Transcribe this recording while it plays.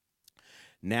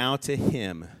Now to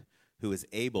him who is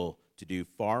able to do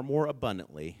far more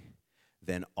abundantly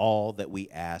than all that we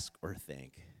ask or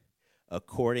think,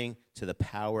 according to the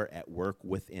power at work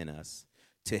within us,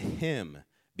 to him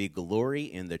be glory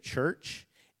in the church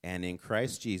and in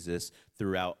Christ Jesus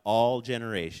throughout all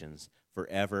generations,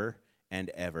 forever and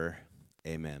ever.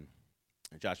 Amen.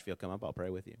 Josh, if you'll come up, I'll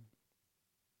pray with you.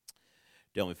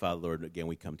 Dear Heavenly Father, Lord, again,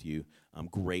 we come to you. I'm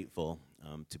grateful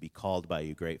to be called by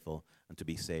you, grateful to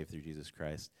be saved through Jesus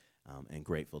Christ, and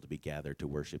grateful to be gathered to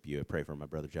worship you. I pray for my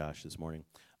brother Josh this morning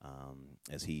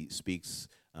as he speaks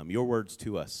your words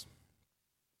to us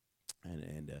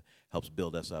and helps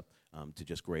build us up to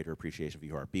just greater appreciation of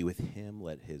your heart. Be with him.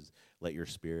 Let your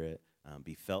spirit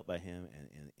be felt by him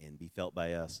and be felt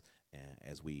by us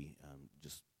as we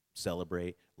just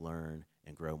celebrate, learn,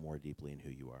 and grow more deeply in who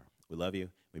you are. We love you.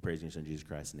 We praise you in Jesus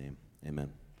Christ's name.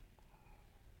 Amen.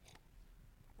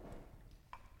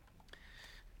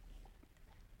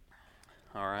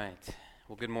 All right.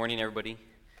 Well, good morning, everybody.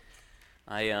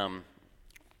 I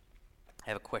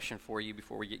have a question for you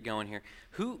before we get going here.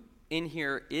 Who in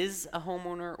here is a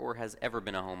homeowner or has ever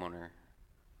been a homeowner?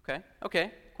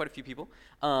 Okay, quite a few people.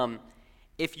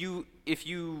 If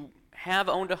you have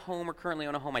owned a home or currently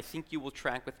own a home, I think you will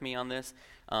track with me on this.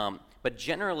 But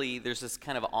generally, there's this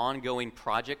kind of ongoing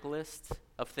project list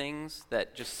of things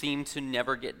that just seem to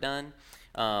never get done.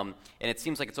 And it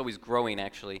seems like it's always growing,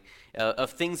 actually,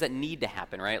 of things that need to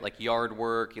happen, right? Like yard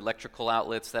work, electrical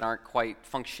outlets that aren't quite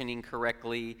functioning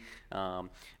correctly,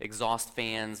 exhaust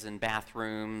fans in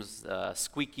bathrooms,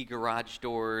 squeaky garage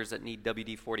doors that need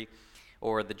WD-40,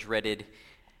 or the dreaded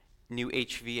new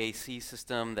HVAC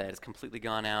system that has completely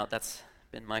gone out. That's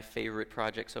been my favorite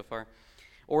project so far.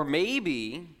 Or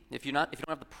maybe, if you don't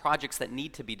have the projects that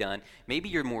need to be done, maybe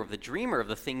you're more of the dreamer of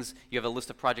the things. You have a list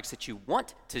of projects that you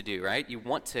want to do, right? You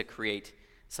want to create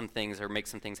some things or make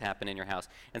some things happen in your house.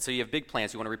 And so you have big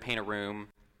plans. You want to repaint a room,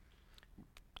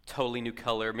 totally new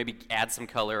color, maybe add some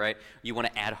color, right? You want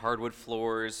to add hardwood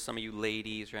floors, some of you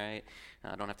ladies, right?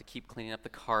 Don't have to keep cleaning up the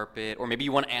carpet. Or maybe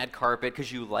you want to add carpet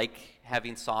because you like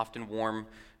having soft and warm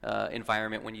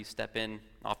environment when you step in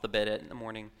off the bed in the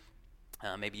morning.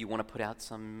 Maybe you want to put out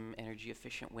some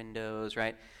energy-efficient windows,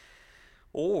 right?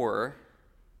 Or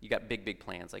you got big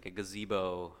plans, like a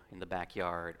gazebo in the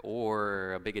backyard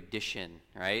or a big addition,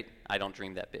 right? I don't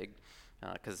dream that big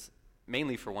because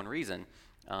mainly for one reason,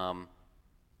 a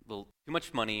little too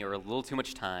much money or a little too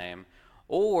much time,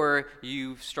 or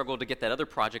you struggle to get that other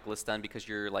project list done because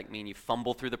you're like me and you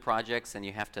fumble through the projects and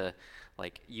you have to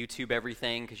like YouTube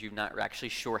everything because you're not actually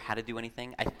sure how to do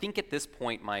anything. I think at this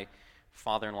point my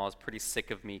father-in-law is pretty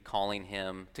sick of me calling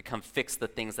him to come fix the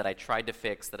things that I tried to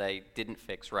fix that I didn't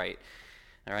fix right.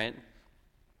 All right?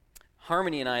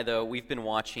 Harmony and I, though, we've been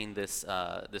watching this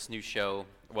new show.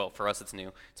 Well, for us, it's new.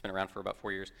 It's been around for about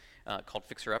 4 years, called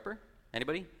Fixer Upper.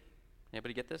 Anybody?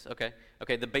 Anybody get this? Okay.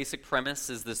 The basic premise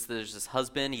is this: there's this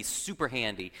husband. He's super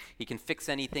handy. He can fix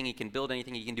anything. He can build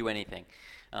anything. He can do anything.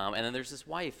 And then there's this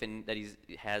wife that he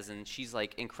has, and she's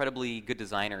like incredibly good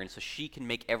designer, and so she can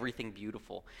make everything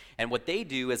beautiful. And what they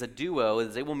do as a duo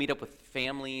is they will meet up with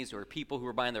families or people who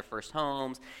are buying their first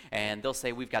homes, and they'll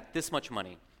say, "We've got this much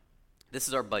money. This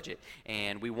is our budget,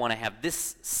 and we want to have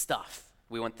this stuff.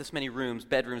 We want this many rooms,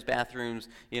 bedrooms, bathrooms,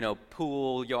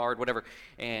 pool, yard, whatever."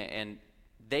 And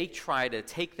they try to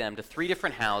take them to 3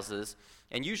 different houses,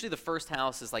 and usually the first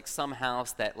house is like some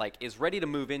house that like is ready to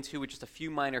move into with just a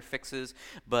few minor fixes,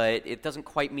 but it doesn't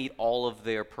quite meet all of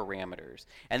their parameters.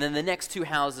 And then the next 2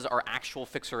 houses are actual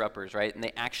fixer-uppers, right? And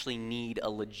they actually need a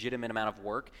legitimate amount of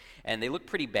work, and they look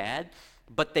pretty bad,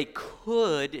 but they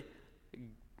could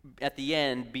at the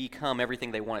end become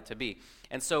everything they want it to be.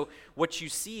 And so what you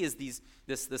see is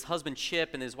this husband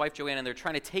Chip and his wife Joanna, and they're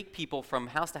trying to take people from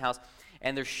house to house,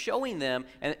 and they're showing them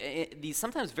these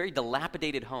sometimes very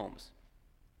dilapidated homes,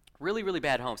 really, really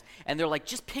bad homes. And they're like,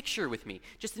 just picture with me,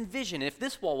 just envision if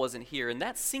this wall wasn't here and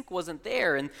that sink wasn't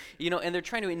there, and and they're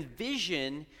trying to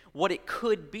envision what it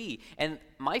could be. And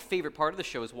my favorite part of the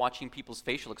show is watching people's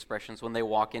facial expressions when they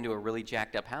walk into a really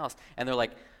jacked up house, and they're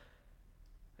like,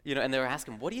 and they're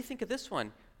asking, "What do you think of this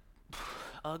one?"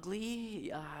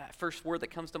 Ugly, first word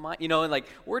that comes to mind, and like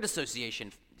word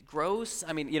association, gross.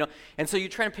 And so you're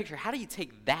trying to picture, how do you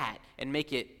take that and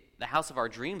make it the house of our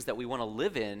dreams that we want to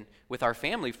live in with our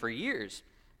family for years,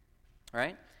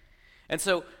 right? And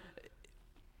so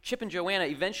Chip and Joanna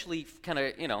eventually kind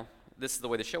of, this is the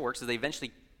way the show works, is they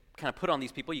eventually kind of put on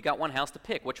these people, you got one house to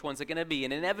pick, which one's it going to be?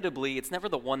 And inevitably, it's never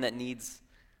the one that needs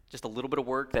just a little bit of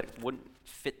work that wouldn't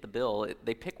fit the bill.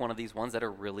 They pick one of these ones that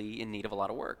are really in need of a lot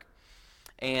of work.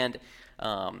 And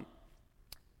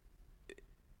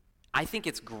I think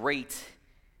it's great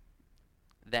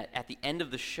that at the end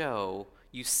of the show,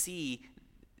 you see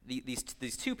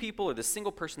these two people or this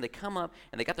single person, they come up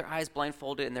and they got their eyes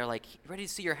blindfolded and they're like, ready to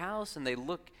see your house? And they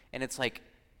look and it's like,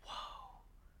 whoa.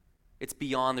 It's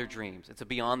beyond their dreams. It's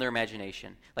beyond their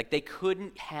imagination. Like they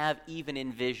couldn't have even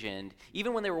envisioned,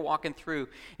 even when they were walking through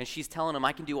and she's telling them,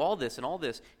 I can do all this and all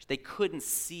this, they couldn't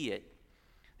see it.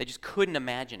 They just couldn't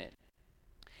imagine it.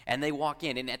 And they walk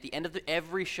in, and at the end of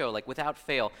every show, like without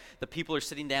fail, the people are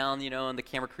sitting down, and the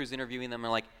camera crew's interviewing them,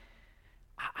 and like,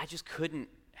 I just couldn't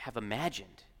have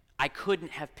imagined. I couldn't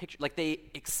have pictured. Like, they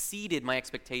exceeded my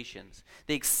expectations.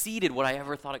 They exceeded what I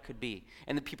ever thought it could be.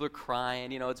 And the people are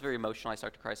crying, it's very emotional. I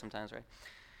start to cry sometimes, right?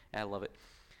 I love it.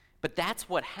 But that's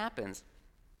what happens.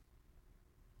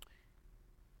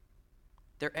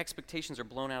 Their expectations are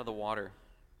blown out of the water.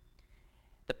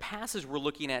 The passage we're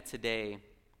looking at today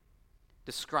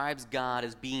describes God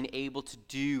as being able to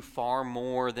do far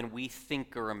more than we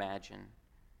think or imagine.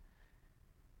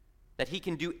 That he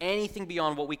can do anything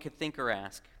beyond what we could think or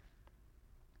ask.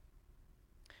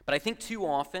 But I think too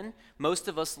often, most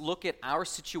of us look at our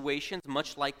situations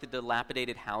much like the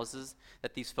dilapidated houses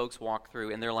that these folks walk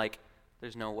through, and they're like,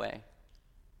 there's no way.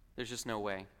 There's just no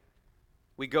way.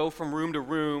 We go from room to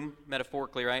room,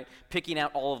 metaphorically, right? Picking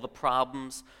out all of the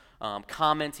problems,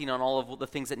 commenting on all of the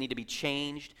things that need to be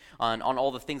changed, on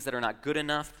all the things that are not good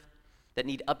enough, that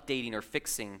need updating or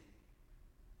fixing.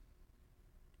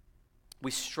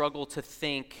 We struggle to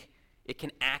think it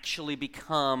can actually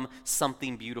become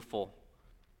something beautiful.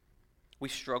 We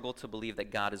struggle to believe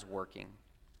that God is working.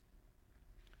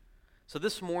 So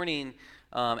this morning,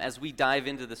 as we dive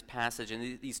into this passage,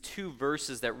 and these two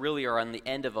verses that really are on the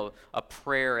end of a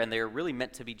prayer, and they're really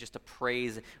meant to be just a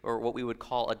praise, or what we would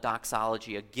call a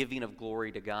doxology, a giving of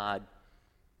glory to God,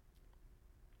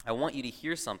 I want you to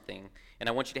hear something, and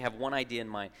I want you to have one idea in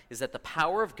mind, is that the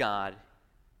power of God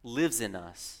lives in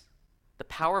us. The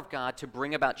power of God to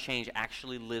bring about change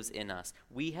actually lives in us.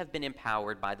 We have been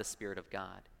empowered by the Spirit of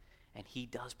God, and he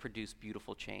does produce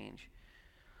beautiful change.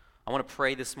 I want to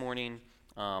pray this morning,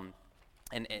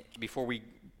 and before we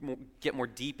get more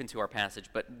deep into our passage,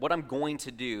 but what I'm going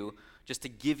to do, just to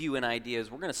give you an idea, is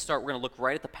we're going to look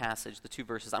right at the passage, the two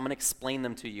verses. I'm going to explain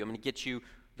them to you. I'm going to get you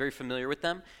very familiar with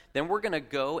them. Then we're going to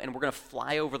go and we're going to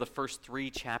fly over the first 3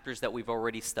 chapters that we've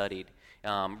already studied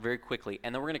very quickly.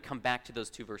 And then we're going to come back to those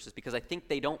 2 verses because I think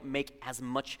they don't make as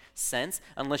much sense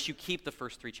unless you keep the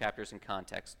first 3 chapters in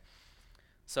context.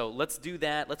 So let's do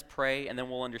that. Let's pray, and then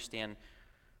we'll understand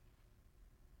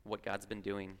what God's been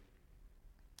doing.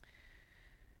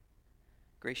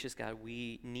 Gracious God,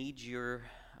 we need your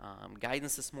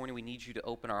guidance this morning. We need you to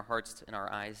open our hearts and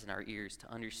our eyes and our ears to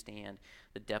understand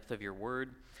the depth of your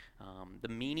word, the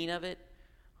meaning of it,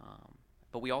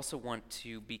 but we also want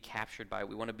to be captured by it.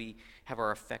 We want to have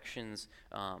our affections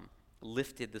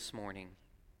lifted this morning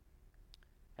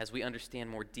as we understand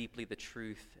more deeply the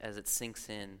truth as it sinks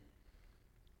in.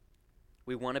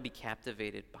 We want to be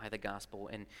captivated by the gospel.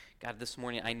 And God, this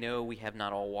morning, I know we have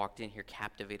not all walked in here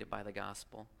captivated by the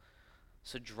gospel.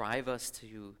 So drive us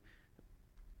to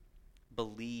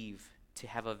believe, to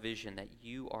have a vision that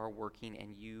you are working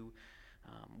and you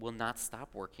will not stop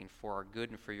working for our good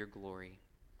and for your glory.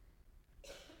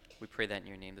 We pray that in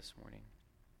your name this morning.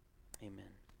 Amen.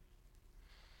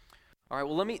 All right,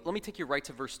 well, let me take you right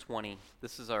to verse 20.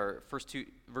 This is our first 2,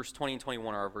 verse 20 and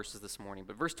 21 are our verses this morning.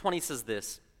 But verse 20 says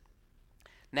this: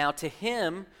 Now to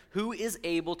him who is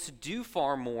able to do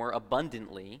far more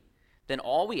abundantly than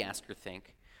all we ask or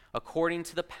think, according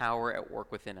to the power at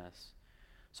work within us.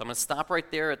 So I'm going to stop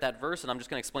right there at that verse, and I'm just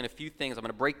going to explain a few things. I'm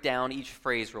going to break down each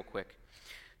phrase real quick.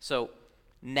 So,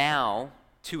 now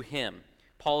to him.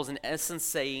 Paul is in essence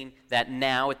saying that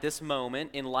now, at this moment,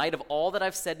 in light of all that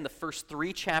I've said in the first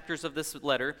 3 chapters of this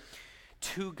letter,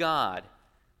 to God,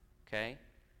 okay?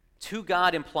 To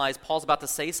God implies Paul's about to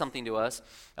say something to us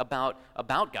about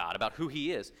God, about who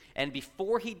he is. And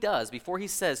before he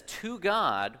says to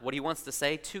God, what he wants to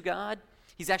say to God,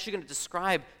 he's actually going to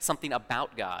describe something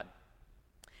about God.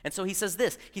 And so he says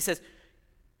this. He says,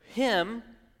 him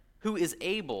who is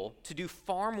able to do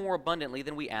far more abundantly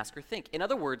than we ask or think. In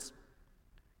other words,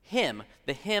 him,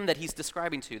 the him that he's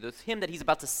describing to, the him that he's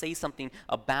about to say something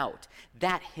about,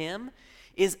 that him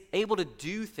is able to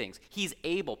do things. He's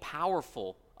able,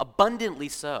 powerful, abundantly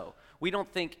so. We don't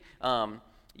think,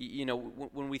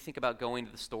 when we think about going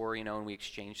to the store, and we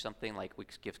exchange something, like we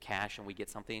give cash and we get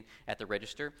something at the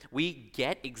register, we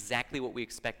get exactly what we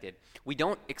expected. We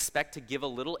don't expect to give a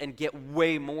little and get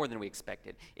way more than we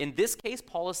expected. In this case,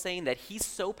 Paul is saying that he's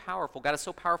so powerful, God is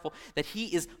so powerful, that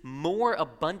he is more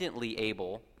abundantly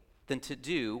able than to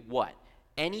do what?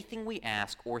 Anything we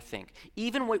ask or think.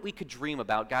 Even what we could dream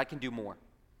about, God can do more.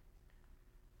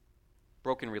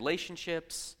 broken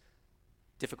relationships,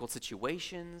 difficult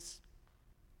situations,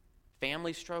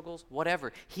 family struggles,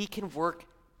 whatever. He can work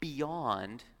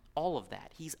beyond all of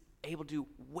that. He's able to do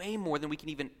way more than we can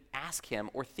even ask him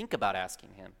or think about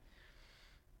asking him.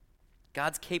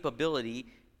 God's capability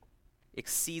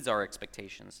exceeds our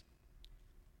expectations.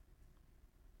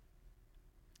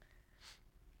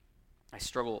 I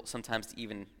struggle sometimes to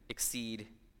even exceed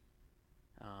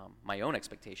my own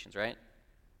expectations, right?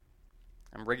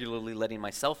 I'm regularly letting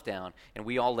myself down, and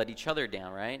we all let each other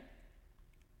down, right?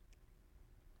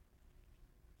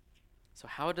 So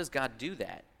how does God do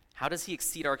that? How does he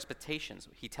exceed our expectations?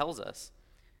 He tells us.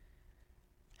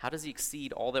 How does he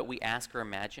exceed all that we ask or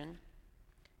imagine?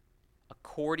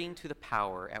 According to the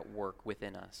power at work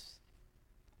within us.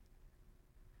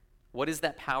 What is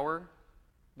that power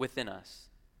within us?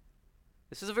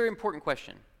 This is a very important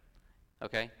question,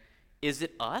 okay? Is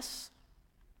it us?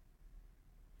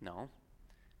 No.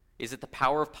 Is it the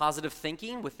power of positive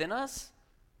thinking within us?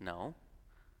 No.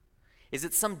 Is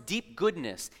it some deep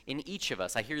goodness in each of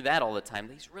us? I hear that all the time.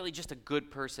 He's really just a good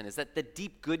person. Is that the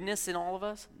deep goodness in all of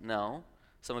us? No.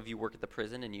 Some of you work at the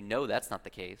prison and you know that's not the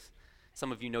case.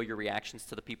 Some of you know your reactions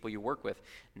to the people you work with.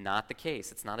 Not the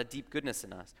case. It's not a deep goodness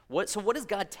in us. So what is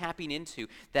God tapping into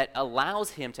that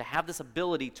allows him to have this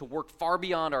ability to work far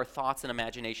beyond our thoughts and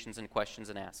imaginations and questions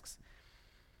and asks?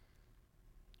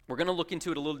 We're going to look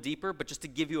into it a little deeper, but just to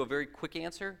give you a very quick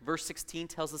answer, verse 16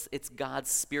 tells us it's God's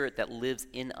Spirit that lives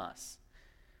in us.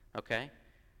 Okay?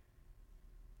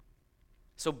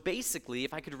 So basically,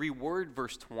 if I could reword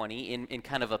verse 20 in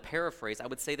kind of a paraphrase, I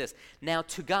would say this. Now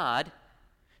to God,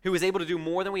 who is able to do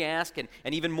more than we ask and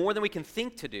even more than we can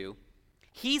think to do,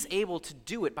 he's able to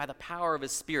do it by the power of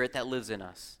his Spirit that lives in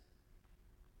us.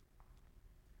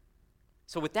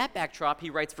 So with that backdrop, he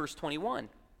writes verse 21.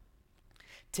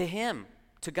 To him,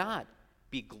 to God,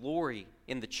 be glory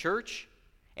in the church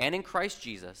and in Christ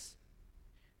Jesus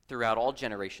throughout all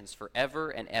generations, forever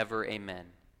and ever. Amen.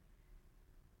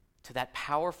 To that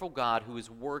powerful God who is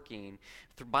working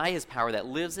by his power that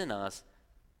lives in us,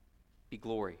 be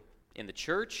glory in the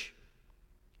church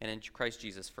and in Christ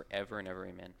Jesus forever and ever.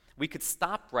 Amen. We could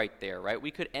stop right there, right?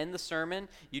 We could end the sermon.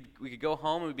 We could go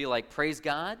home and we'd be like, praise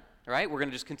God, right? We're going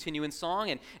to just continue in song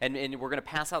and we're going to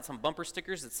pass out some bumper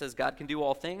stickers that says God can do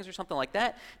all things or something like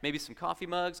that. Maybe some coffee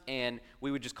mugs, and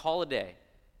we would just call it a day,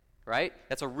 right?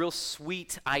 That's a real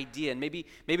sweet idea. And maybe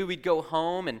we'd go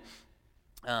home and,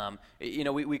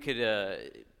 we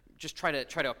could just try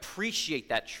to appreciate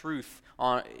that truth,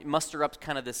 muster up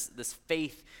kind of this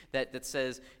faith that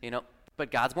says,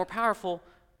 but God's more powerful.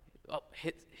 Oh,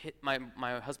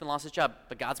 my husband lost his job,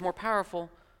 but God's more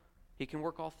powerful. He can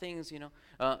work all things,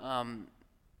 I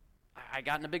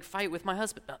got in a big fight with my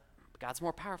husband. But God's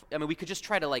more powerful. I mean, we could just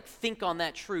try to think on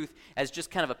that truth as just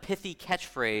kind of a pithy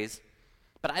catchphrase,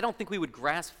 but I don't think we would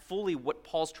grasp fully what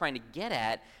Paul's trying to get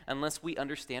at unless we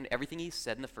understand everything he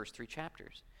said in the first 3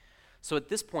 chapters. So at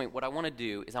this point, what I want to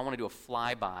do is I want to do a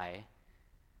flyby.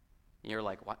 You're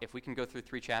like, if we can go through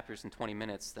 3 chapters in 20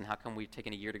 minutes, then how come we've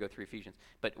taken a year to go through Ephesians?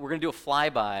 But we're going to do a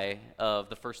flyby of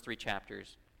the first 3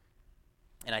 chapters.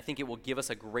 And I think it will give us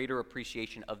a greater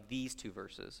appreciation of these 2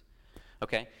 verses.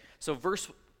 Okay? So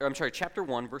chapter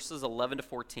 1, verses 11 to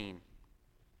 14.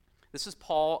 This is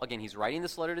Paul, again, he's writing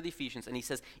this letter to the Ephesians, and he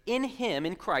says, in him,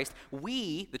 in Christ,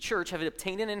 we, the church, have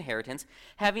obtained an inheritance,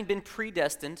 having been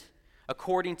predestined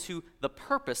according to the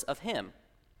purpose of him,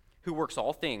 who works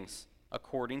all things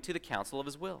according to the counsel of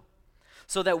his will,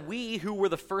 so that we who were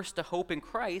the first to hope in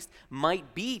Christ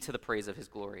might be to the praise of his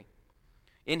glory.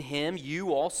 In him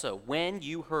you also, when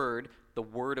you heard the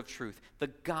word of truth, the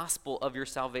gospel of your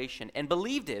salvation, and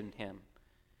believed in him,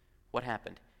 what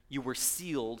happened? You were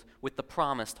sealed with the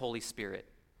promised Holy Spirit.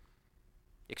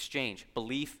 Exchange,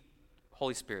 belief,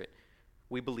 Holy Spirit.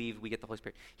 We believe, we get the Holy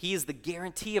Spirit. He is the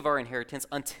guarantee of our inheritance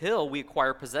until we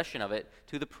acquire possession of it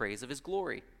to the praise of his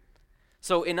glory.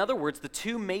 So in other words, the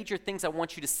 2 major things I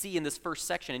want you to see in this first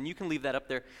section, and you can leave that up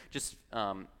there just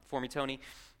for me, Tony.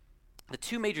 The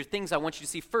 2 major things I want you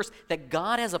to see first, that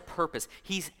God has a purpose.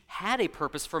 He's had a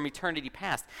purpose from eternity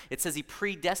past. It says he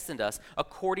predestined us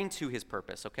according to his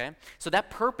purpose, okay? So that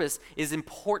purpose is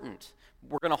important.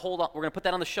 We're going to put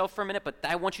that on the shelf for a minute, but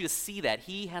I want you to see that.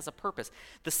 He has a purpose.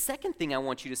 The second thing I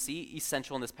want you to see,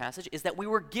 essential in this passage, is that we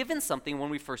were given something when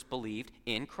we first believed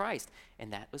in Christ,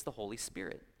 and that was the Holy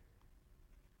Spirit.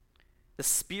 The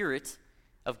Spirit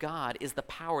of God is the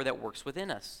power that works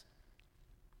within us.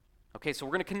 Okay, so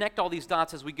we're going to connect all these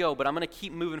dots as we go, but I'm going to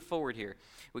keep moving forward here.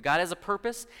 God has a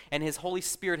purpose, and his Holy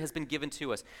Spirit has been given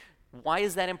to us. Why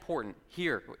is that important?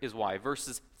 Here is why,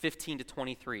 verses 15 to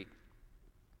 23.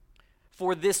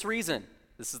 For this reason,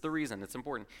 This is the reason, it's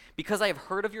important. Because I have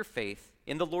heard of your faith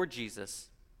in the Lord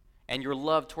Jesus and your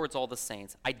love towards all the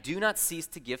saints, I do not cease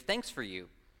to give thanks for you,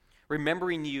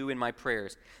 remembering you in my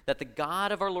prayers, that the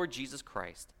God of our Lord Jesus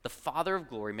Christ, the Father of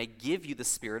glory, may give you the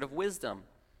spirit of wisdom.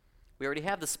 We already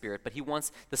have the Spirit, but he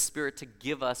wants the Spirit to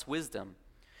give us wisdom,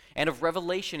 and of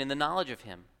revelation in the knowledge of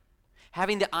him,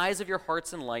 having the eyes of your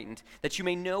hearts enlightened, that you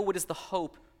may know what is the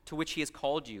hope to which he has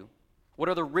called you, what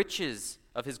are the riches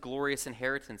of his glorious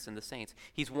inheritance in the saints.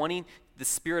 He's wanting the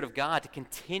Spirit of God to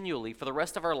continually, for the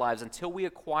rest of our lives, until we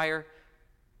acquire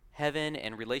heaven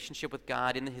and relationship with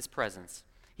God in his presence,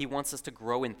 he wants us to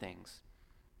grow in things.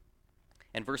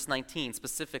 And verse 19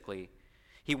 specifically,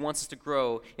 he wants us to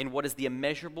grow in what is the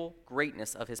immeasurable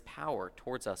greatness of his power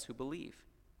towards us who believe,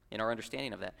 in our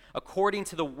understanding of that, according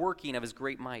to the working of his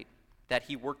great might, that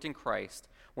he worked in Christ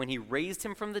when he raised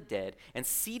him from the dead and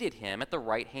seated him at the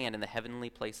right hand in the heavenly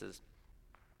places,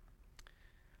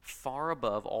 far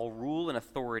above all rule and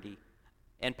authority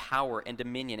and power and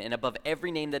dominion, and above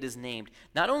every name that is named,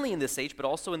 not only in this age, but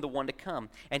also in the one to come.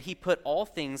 And he put all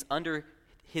things under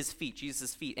his feet,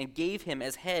 Jesus' feet, and gave him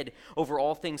as head over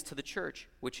all things to the church,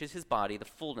 which is his body, the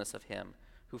fullness of him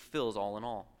who fills all in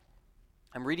all.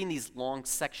 I'm reading these long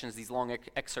sections, these long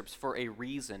excerpts for a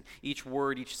reason. Each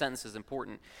word, each sentence is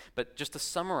important. But just to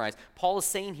summarize, Paul is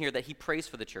saying here that he prays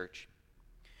for the church.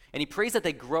 And he prays that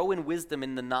they grow in wisdom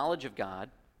in the knowledge of God.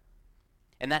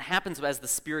 And that happens as the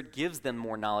Spirit gives them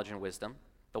more knowledge and wisdom,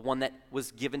 the one that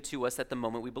was given to us at the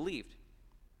moment we believed.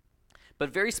 But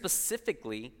very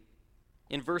specifically,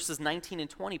 in verses 19 and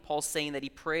 20, Paul's saying that he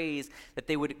prays that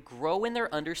they would grow in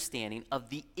their understanding of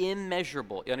the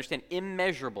immeasurable, you understand,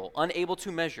 immeasurable, unable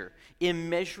to measure,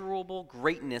 immeasurable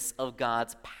greatness of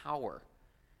God's power.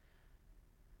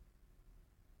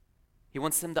 He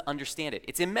wants them to understand it.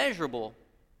 It's immeasurable,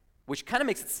 which kind of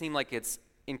makes it seem like it's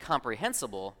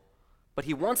incomprehensible, but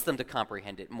he wants them to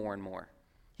comprehend it more and more.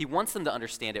 He wants them to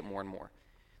understand it more and more.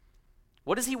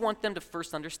 What does he want them to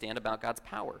first understand about God's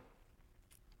power?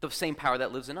 The same power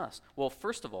that lives in us. Well,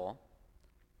 first of all,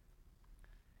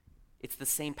 it's the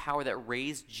same power that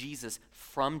raised Jesus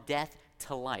from death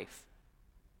to life.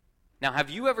 Now, have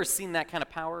you ever seen that kind of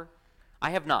power?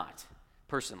 I have not,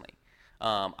 personally.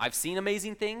 I've seen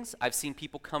amazing things. I've seen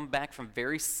people come back from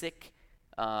very sick,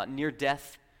 near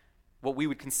death, what we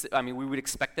would we would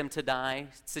expect them to die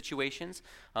situations.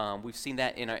 We've seen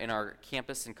that in our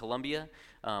campus in Columbia.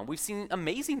 We've seen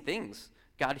amazing things.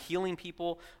 God healing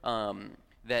people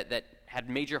that had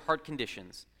major heart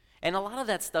conditions. And a lot of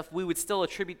that stuff we would still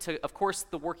attribute to, of course,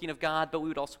 the working of God, but we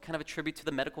would also kind of attribute to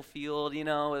the medical field,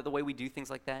 the way we do things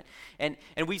like that. And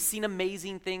we've seen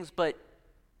amazing things, but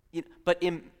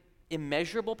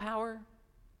immeasurable power?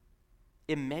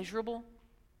 Immeasurable?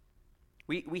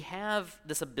 We have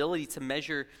this ability to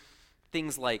measure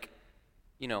things like,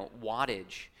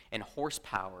 wattage and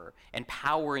horsepower and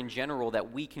power in general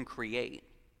that we can create.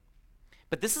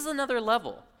 But this is another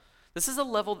level. This is a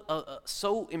level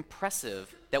so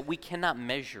impressive that we cannot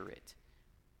measure it.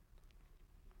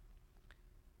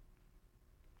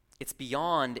 It's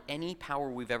beyond any power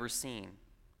we've ever seen.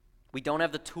 We don't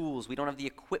have the tools, we don't have the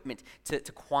equipment to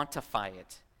quantify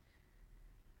it.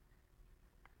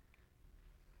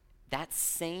 That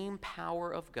same power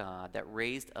of God that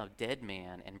raised a dead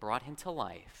man and brought him to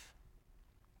life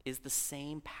is the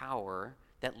same power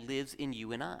that lives in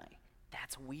you and I.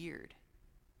 That's weird.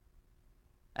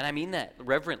 And I mean that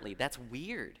reverently. That's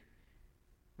weird.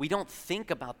 We don't think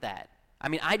about that.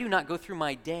 I do not go through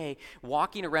my day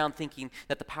walking around thinking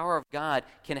that the power of God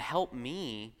can help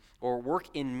me or work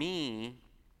in me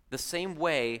the same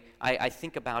way I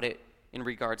think about it in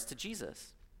regards to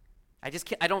Jesus.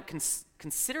 I don't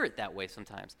consider it that way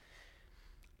sometimes.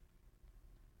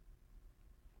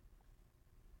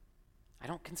 I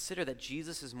don't consider that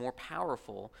Jesus is more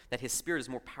powerful, that his Spirit is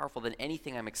more powerful than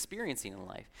anything I'm experiencing in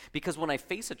life. Because when I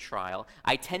face a trial,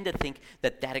 I tend to think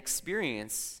that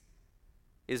experience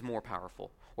is more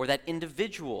powerful, or that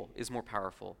individual is more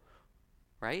powerful,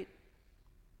 right?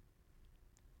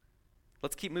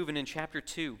 Let's keep moving in chapter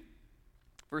 2,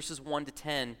 verses 1 to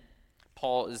 10.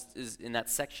 Paul is in that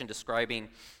section describing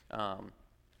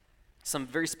some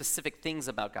very specific things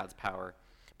about God's power.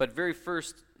 But very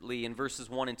firstly, in verses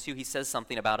 1 and 2, he says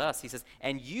something about us. He says,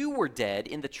 "And you were dead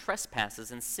in the trespasses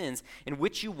and sins in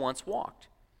which you once walked.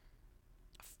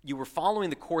 You were following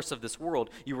the course of this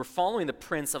world. You were following the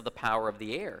prince of the power of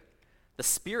the air, the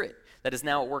spirit that is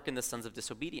now at work in the sons of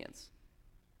disobedience."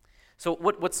 So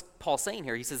what's Paul saying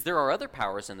here? He says there are other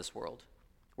powers in this world.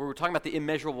 We're talking about the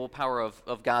immeasurable power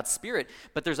of God's Spirit,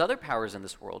 but there's other powers in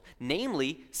this world,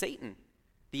 namely Satan,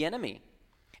 the enemy.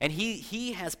 And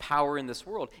he has power in this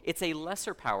world. It's a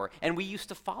lesser power, and we used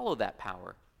to follow that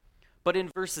power. But in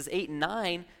verses 8 and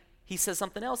 9, he says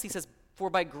something else. He says, for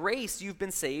by grace you've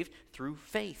been saved through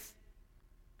faith.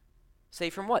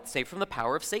 Saved from what? Saved from the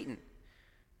power of Satan.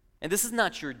 And this is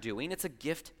not your doing. It's a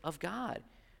gift of God,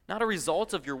 not a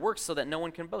result of your works so that no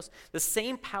one can boast. The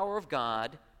same power of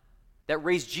God that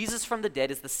raised Jesus from the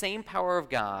dead is the same power of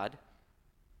God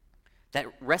that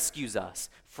rescues us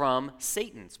from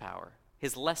Satan's power,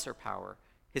 his lesser power,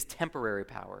 his temporary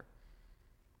power.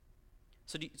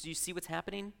 So do you see what's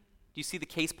happening? Do you see the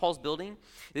case Paul's building?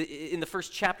 In the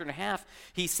first chapter and a half,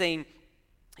 he's saying,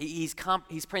 he's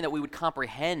praying that we would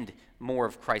comprehend more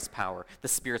of Christ's power, the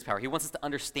Spirit's power. He wants us to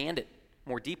understand it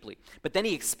more deeply. But then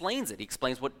he explains it. He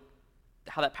explains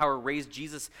how that power raised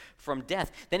Jesus from death.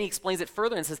 Then he explains it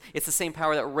further and says it's the same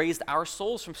power that raised our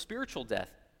souls from spiritual death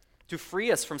to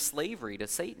free us from slavery to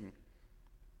Satan.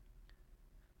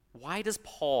 Why does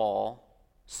Paul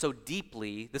so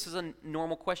deeply, this is a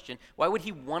normal question, why would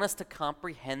he want us to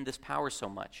comprehend this power so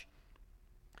much?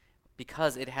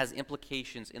 Because it has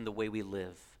implications in the way we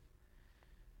live.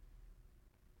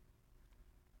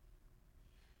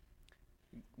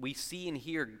 We see and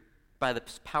hear by the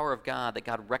power of God that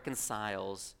God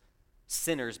reconciles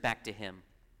sinners back to him.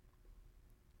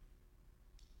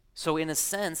 So in a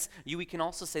sense, we can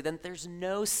also say that there's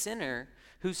no sinner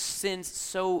who sins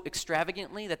so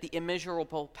extravagantly that the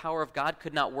immeasurable power of God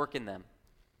could not work in them,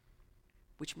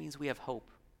 which means we have hope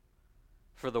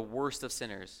for the worst of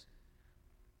sinners.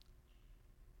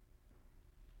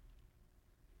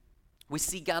 We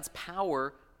see God's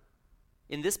power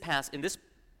in this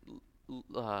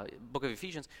book of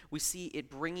Ephesians. We see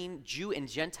it bringing Jew and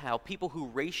Gentile, people who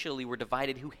racially were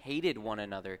divided, who hated one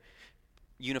another,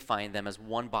 unifying them as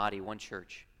one body, one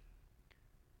church.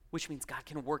 Which means God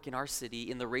can work in our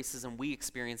city, in the racism we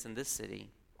experience in this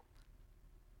city.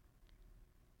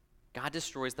 God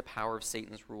destroys the power of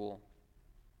Satan's rule.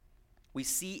 We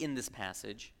see in this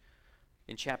passage,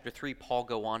 in chapter 3, Paul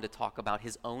go on to talk about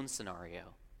his own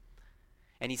scenario.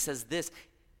 And he says this,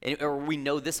 or we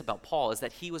know this about Paul, is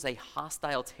that he was a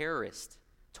hostile terrorist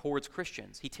towards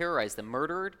Christians. He terrorized them,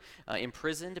 murdered,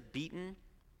 imprisoned, beaten.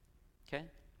 Okay?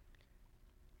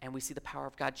 And we see the power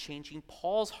of God changing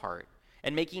Paul's heart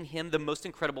and making him the most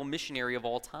incredible missionary of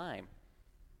all time.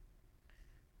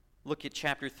 Look at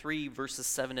chapter 3, verses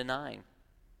 7 to 9.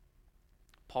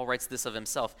 Paul writes this of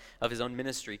himself, of his own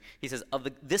ministry. He says,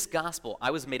 this gospel I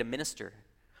was made a minister,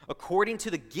 according to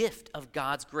the gift of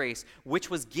God's grace, which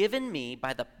was given me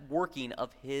by the working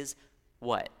of his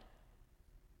what?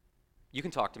 You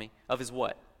can talk to me. Of his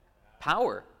what?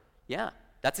 Power. Yeah,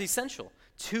 that's essential.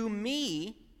 To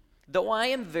me, though I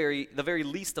am the very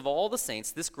least of all the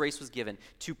saints, this grace was given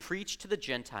to preach to the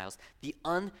Gentiles the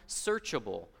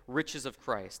unsearchable riches of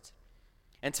Christ,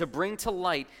 and to bring to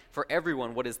light for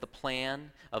everyone what is the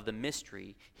plan of the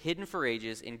mystery hidden for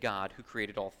ages in God who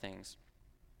created all things.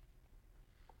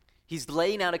 He's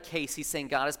laying out a case. He's saying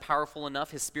God is powerful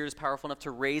enough, his Spirit is powerful enough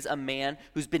to raise a man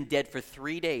who's been dead for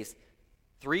 3 days.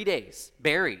 3 days,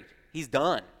 buried. He's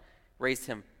done. Raised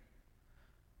him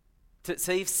to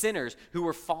save sinners who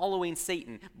were following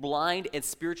Satan, blind and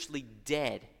spiritually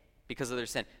dead because of their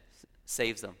sin.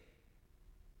 Saves them.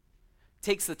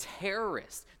 Takes the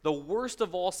terrorist, the worst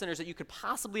of all sinners that you could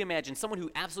possibly imagine, someone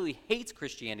who absolutely hates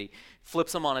Christianity,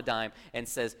 flips them on a dime and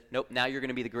says, nope, now you're going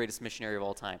to be the greatest missionary of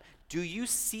all time. Do you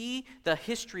see the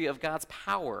history of God's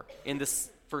power in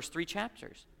this first 3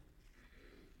 chapters?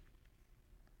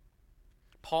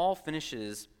 Paul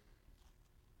finishes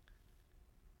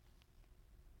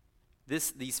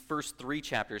these first 3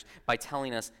 chapters by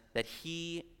telling us that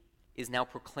he is now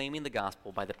proclaiming the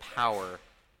gospel by the power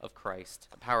of Christ,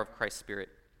 the power of Christ's Spirit,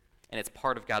 and it's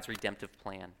part of God's redemptive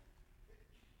plan.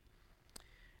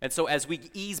 And so as we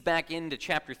ease back into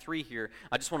chapter 3 here,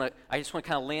 I just want to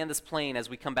kind of land this plane as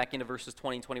we come back into verses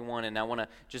 20 and 21, and I want to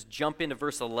just jump into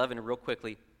verse 11 real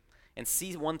quickly and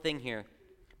see one thing here.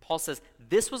 Paul says,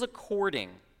 this was according,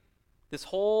 this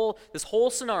whole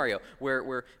scenario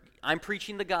where I'm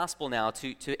preaching the gospel now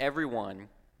to everyone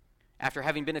after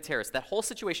having been a terrorist, that whole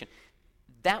situation,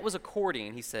 that was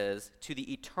according, he says, to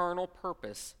the eternal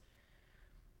purpose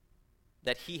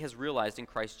that he has realized in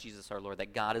Christ Jesus our Lord,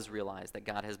 that God has realized, that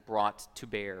God has brought to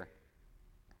bear.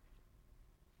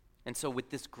 And so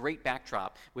with this great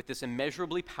backdrop, with this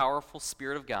immeasurably powerful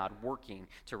Spirit of God working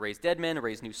to raise dead men,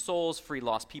 raise new souls, free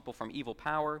lost people from evil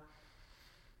power,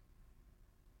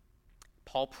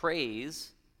 Paul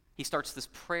prays. He starts this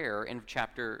prayer in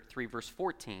chapter 3, verse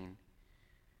 14.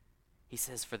 He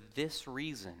says, for this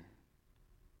reason,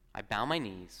 I bow my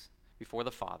knees before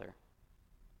the Father.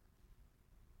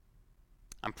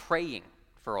 I'm praying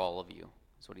for all of you,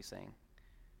 is what he's saying.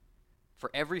 For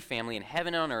every family in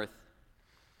heaven and on earth,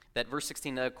 that verse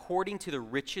 16, that according to the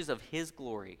riches of his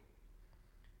glory,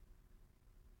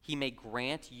 he may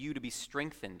grant you to be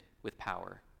strengthened with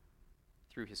power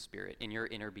through his Spirit in your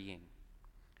inner being.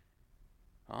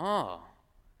 Oh,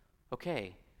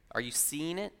 okay. Are you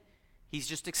seeing it? He's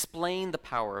just explained the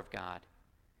power of God.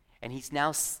 And he's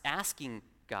now asking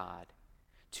God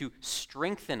to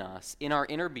strengthen us in our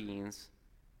inner beings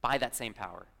by that same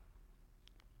power.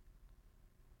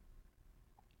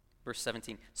 Verse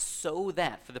 17, so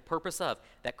that, for the purpose of,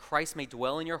 that Christ may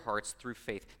dwell in your hearts through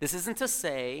faith. This isn't to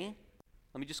say,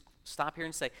 let me just stop here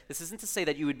and say, this isn't to say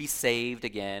that you would be saved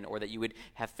again or that you would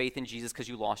have faith in Jesus because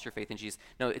you lost your faith in Jesus.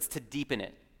 No, it's to deepen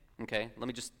it, okay? Let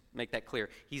me just make that clear.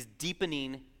 He's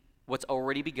deepening what's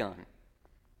already begun.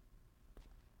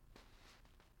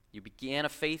 You began a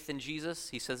faith in Jesus.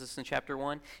 He says this in chapter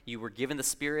 1. You were given the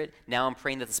Spirit. Now I'm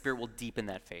praying that the Spirit will deepen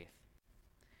that faith.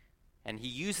 And he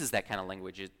uses that kind of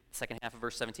language, second half of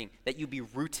verse 17, that you be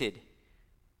rooted,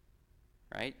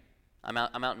 right? I'm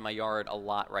out in my yard a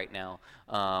lot right now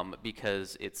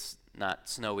because it's not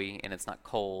snowy and it's not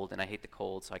cold, and I hate the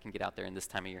cold, so I can get out there in this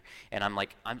time of year. And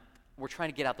we're trying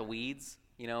to get out the weeds,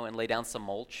 and lay down some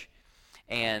mulch.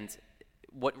 And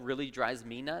what really drives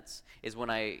me nuts is when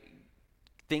I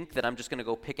think that I'm just going to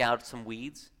go pick out some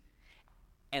weeds,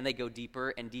 and they go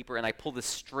deeper and deeper, and I pull this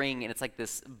string, and it's like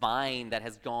this vine that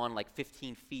has gone like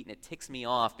 15 feet, and it ticks me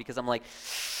off because I'm like,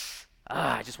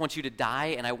 I just want you to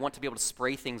die, and I want to be able to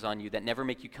spray things on you that never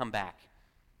make you come back.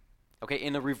 Okay,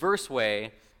 in the reverse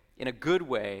way, in a good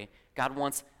way, God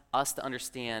wants us to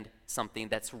understand something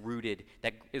that's rooted,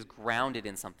 that is grounded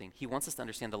in something. He wants us to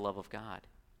understand the love of God.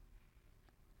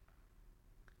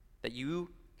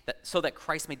 So that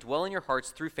Christ may dwell in your hearts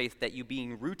through faith, that you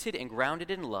being rooted and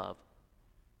grounded in love,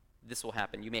 this will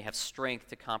happen. You may have strength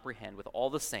to comprehend with all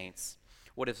the saints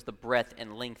what is the breadth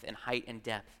and length and height and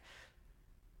depth,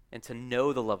 and to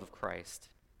know the love of Christ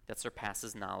that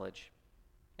surpasses knowledge,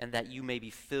 and that you may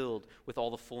be filled with all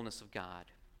the fullness of God.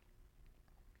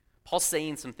 Paul's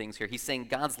saying some things here. He's saying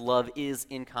God's love is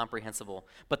incomprehensible,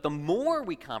 but the more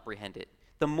we comprehend it,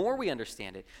 the more we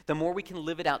understand it, the more we can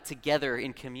live it out together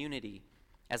in community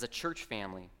as a church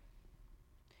family.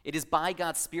 It is by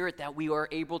God's Spirit that we are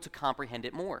able to comprehend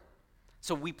it more.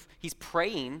 So he's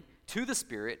praying to the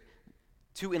Spirit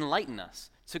to enlighten us,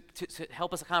 to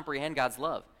help us comprehend God's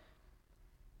love.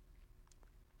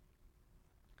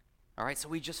 All right, so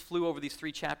we just flew over these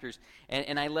 3 chapters,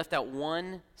 and I left out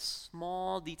one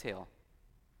small detail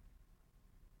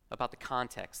about the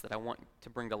context that I want to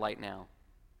bring to light now.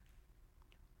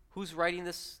 Who's writing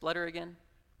this letter again?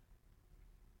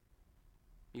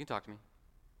 You can talk to me.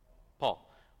 Paul.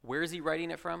 Where is he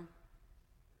writing it from?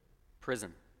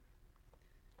 Prison.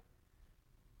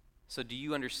 So do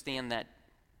you understand that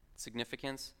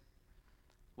significance?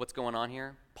 What's going on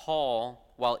here?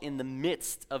 Paul, while in the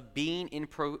midst of being in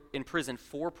prison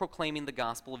for proclaiming the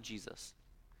gospel of Jesus,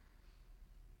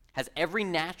 has every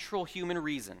natural human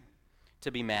reason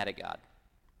to be mad at God.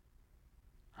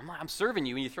 I'm serving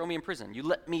you and you throw me in prison. You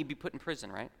let me be put in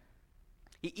prison, right?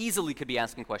 He easily could be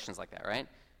asking questions like that, right?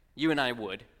 You and I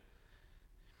would.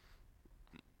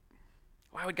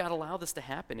 Why would God allow this to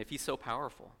happen if he's so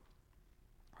powerful?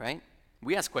 Right?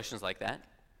 We ask questions like that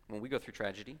when we go through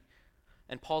tragedy.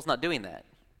 And Paul's not doing that.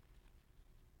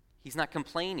 He's not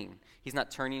complaining. He's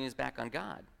not turning his back on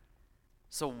God.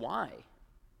 So why?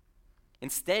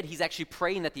 Instead, he's actually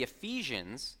praying that the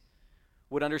Ephesians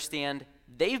would understand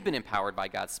they've been empowered by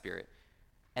God's Spirit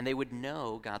and they would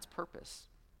know God's purpose.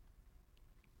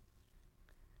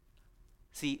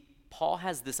 See, Paul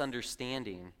has this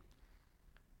understanding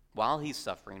while he's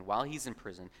suffering, while he's in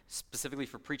prison, specifically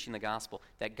for preaching the gospel,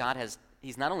 that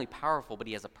he's not only powerful, but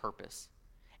he has a purpose.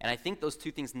 And I think those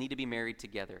two things need to be married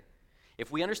together.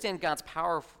 If we understand God's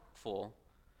powerful,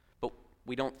 but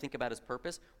we don't think about his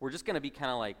purpose, we're just going to be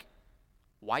kind of like,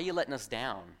 why are you letting us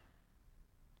down?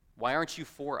 Why aren't you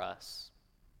for us?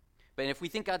 But if we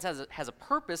think God has a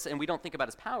purpose and we don't think about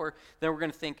his power, then we're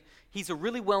going to think he's a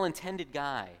really well-intended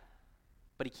guy,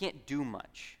 but he can't do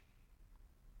much.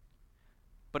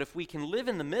 But if we can live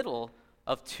in the middle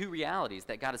of two realities,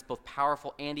 that God is both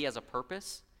powerful and he has a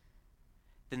purpose,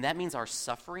 then that means our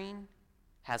suffering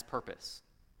has purpose.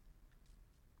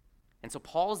 And so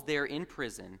Paul's there in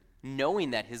prison,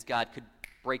 knowing that his God could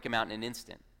break him out in an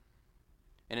instant.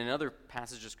 In another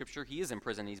passage of Scripture, he is in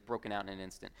prison, he's broken out in an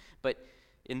instant. But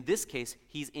in this case,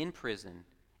 he's in prison,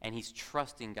 and he's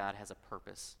trusting God has a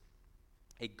purpose,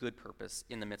 a good purpose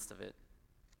in the midst of it.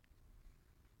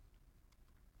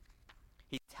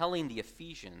 He's telling the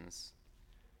Ephesians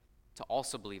to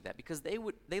also believe that, because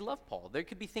they love Paul. They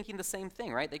could be thinking the same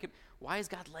thing, right? Why is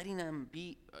God letting him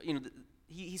be,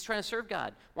 he's trying to serve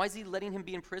God. Why is he letting him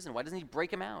be in prison? Why doesn't he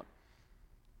break him out?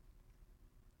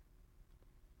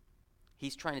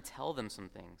 He's trying to tell them some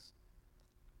things.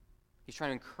 He's trying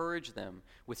to encourage them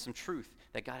with some truth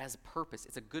that God has a purpose.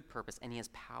 It's a good purpose, and he has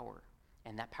power,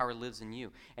 and that power lives in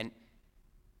you. And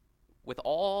with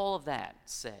all of that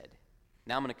said,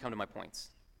 now I'm going to come to my points.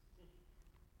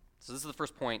 So this is the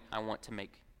first point I want to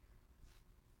make.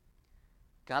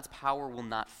 God's power will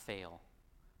not fail,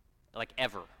 like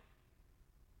ever.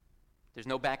 There's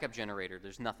no backup generator.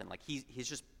 There's nothing. Like he's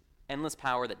just endless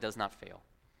power that does not fail.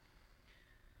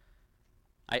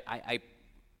 I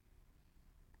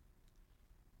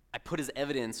put as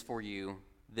evidence for you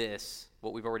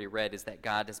what we've already read, is that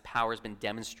God's power has been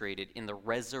demonstrated in the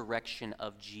resurrection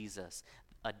of Jesus,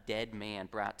 a dead man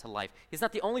brought to life. He's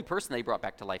not the only person that he brought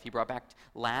back to life. He brought back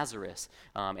Lazarus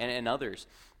and others.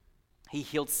 He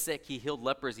healed sick, he healed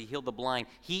lepers, he healed the blind.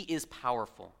 He is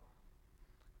powerful.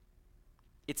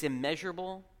 It's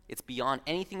immeasurable. It's beyond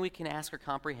anything we can ask or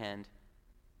comprehend.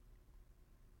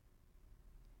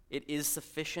 It is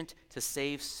sufficient to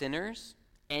save sinners,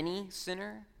 any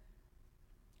sinner,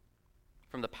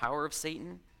 from the power of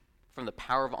Satan, from the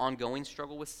power of ongoing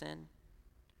struggle with sin.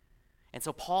 And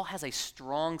so Paul has a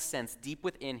strong sense deep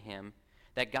within him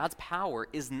that God's power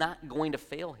is not going to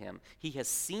fail him. He has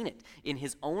seen it in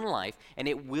his own life, and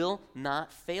it will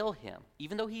not fail him.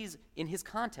 Even though he's in his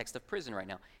context of prison right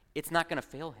now, it's not going to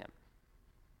fail him.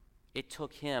 It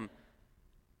took him,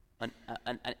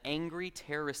 an angry,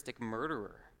 terroristic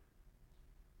murderer,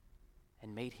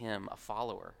 and made him a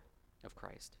follower of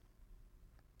Christ.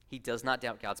 He does not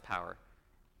doubt God's power,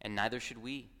 and neither should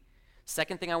we.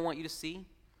 Second thing I want you to see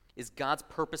is God's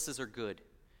purposes are good.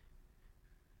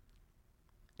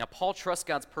 Now, Paul trusts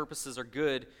God's purposes are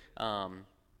good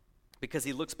because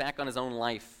he looks back on his own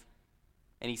life,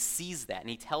 and he sees that, and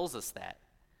he tells us that.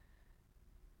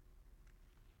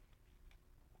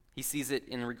 He sees it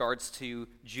in regards to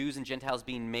Jews and Gentiles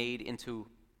being made into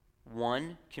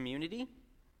one community,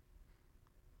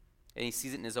 and he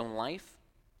sees it in his own life.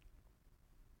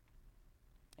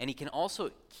 And he can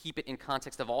also keep it in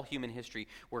context of all human history,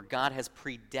 where God has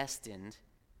predestined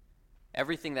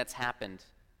everything that's happened.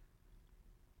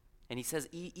 And he says,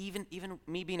 even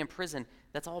me being in prison,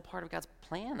 that's all part of God's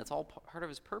plan. That's all part of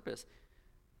his purpose.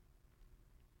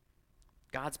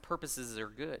 God's purposes are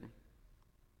good.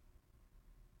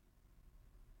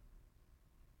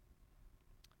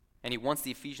 And he wants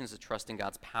the Ephesians to trust in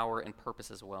God's power and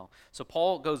purpose as well. So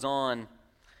Paul goes on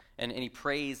and he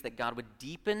prays that God would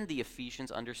deepen the Ephesians'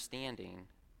 understanding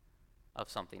of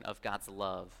something, of God's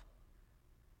love.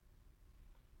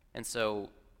 And so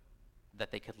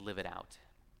that they could live it out.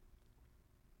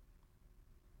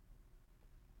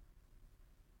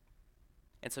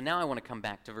 And so now I want to come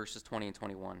back to verses 20 and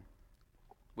 21.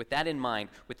 With that in mind,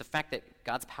 with the fact that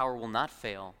God's power will not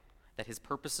fail, that his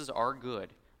purposes are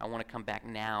good, I want to come back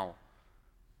now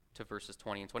to verses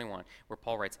 20 and 21, where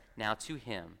Paul writes, "Now to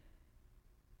him,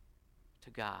 to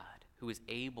God, who is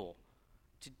able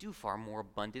to do far more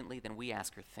abundantly than we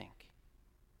ask or think,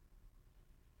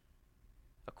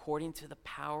 according to the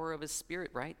power of his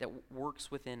Spirit," right, that works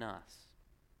within us.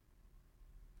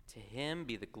 "To him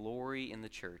be the glory in the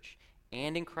church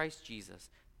and in Christ Jesus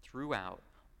throughout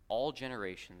all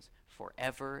generations,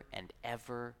 forever and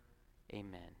ever.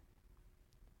 Amen."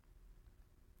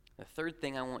 The third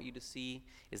thing I want you to see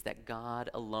is that God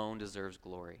alone deserves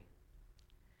glory.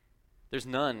 There's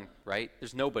none, right?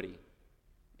 There's nobody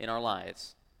in our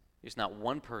lives. There's not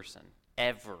one person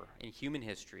ever in human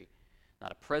history,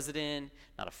 not a president,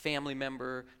 not a family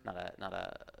member, not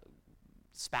a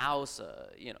spouse,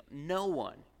 no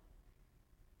one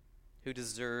who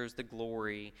deserves the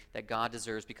glory that God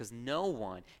deserves, because no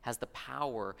one has the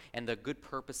power and the good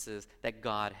purposes that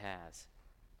God has.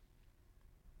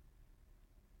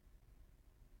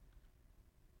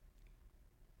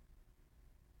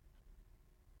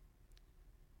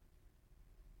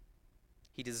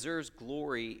 He deserves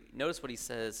glory. Notice what he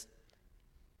says.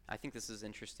 I think this is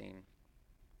interesting.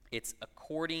 It's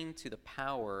according to the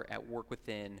power at work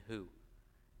within who?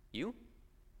 You?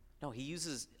 No, he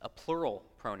uses a plural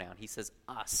pronoun. He says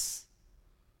us.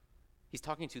 He's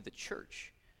talking to the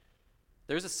church.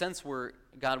 There's a sense where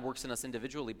God works in us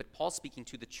individually, but Paul's speaking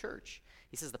to the church.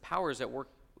 He says the power is at work,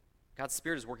 God's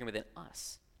Spirit is working within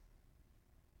us.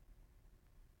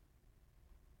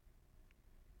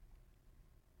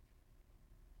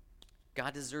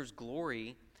 God deserves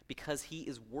glory because he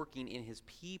is working in his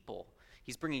people.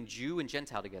 He's bringing Jew and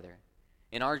Gentile together.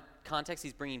 In our context,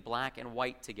 he's bringing black and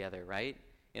white together, right?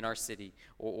 in our city,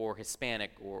 or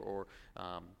Hispanic, or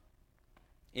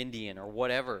Indian, or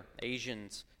whatever,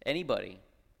 Asians, anybody,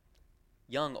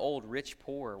 young, old, rich,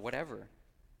 poor, whatever.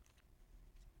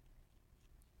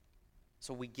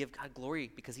 So we give God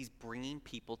glory because he's bringing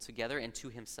people together and to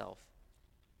himself.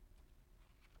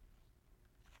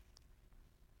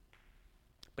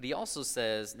 But he also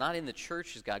says, not in the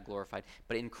church is God glorified,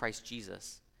 but in Christ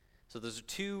Jesus. So those are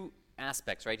two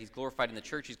aspects, right? He's glorified in the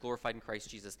church, he's glorified in Christ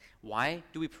Jesus. Why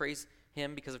do we praise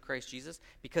him because of Christ Jesus?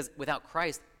 Because without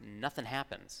Christ, nothing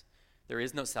happens. There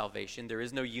is no salvation. There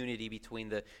is no unity between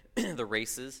the, the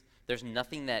races. There's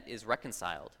nothing that is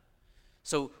reconciled.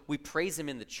 So we praise him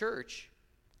in the church,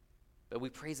 but we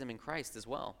praise him in Christ as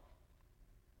well.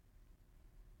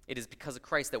 It is because of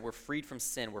Christ that we're freed from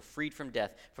sin, we're freed from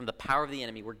death, from the power of the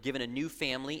enemy. We're given a new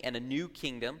family and a new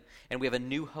kingdom, and we have a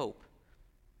new hope.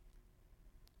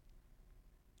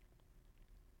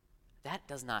 That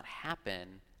does not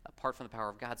happen apart from the power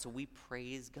of God, so we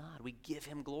praise God. We give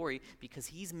him glory because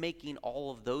he's making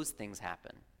all of those things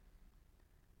happen.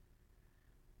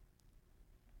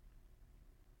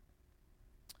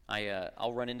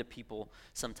 I'll run into people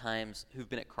sometimes who've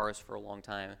been at Cars for a long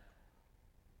time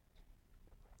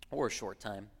or a short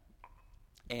time,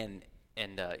 and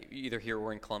either here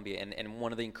or in Columbia. And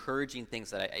one of the encouraging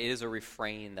things that it is a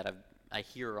refrain that I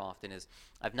hear often is,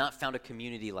 "I've not found a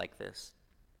community like this."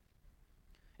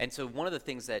 And so one of the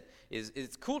things that is,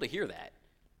 it's cool to hear that.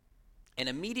 And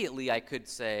immediately I could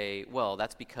say, well,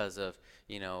 that's because of,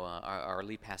 our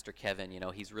lead pastor, Kevin.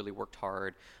 He's really worked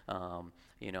hard, to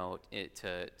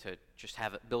just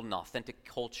build an authentic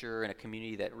culture and a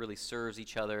community that really serves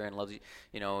each other and loves,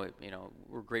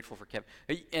 we're grateful for Kevin.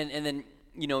 And then,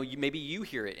 maybe you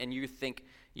hear it and you think,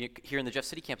 here in the Jeff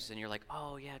City campus, and you're like,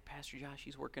 oh yeah, Pastor Josh,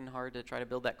 he's working hard to try to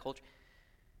build that culture.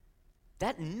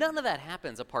 None of that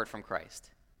happens apart from Christ.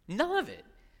 None of it.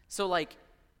 So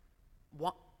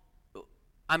what?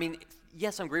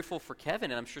 Yes, I'm grateful for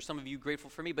Kevin, and I'm sure some of you are grateful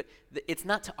for me, but it's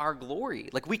not to our glory.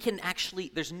 We can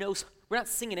actually, we're not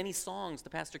singing any songs to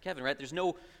Pastor Kevin, right? There's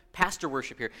no pastor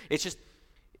worship here.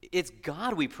 It's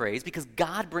God we praise because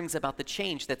God brings about the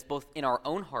change that's both in our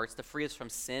own hearts to free us from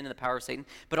sin and the power of Satan,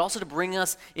 but also to bring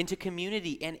us into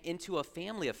community and into a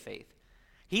family of faith.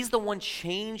 He's the one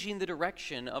changing the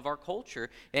direction of our culture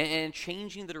and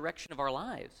changing the direction of our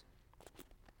lives.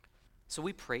 So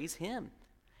we praise him.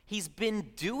 He's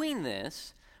been doing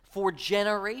this for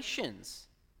generations.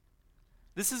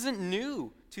 This isn't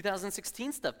new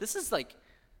 2016 stuff. This is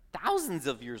thousands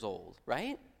of years old,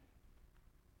 right?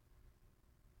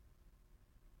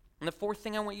 And the fourth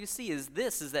thing I want you to see is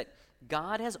that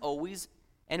God has always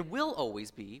and will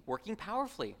always be working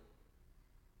powerfully.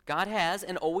 God has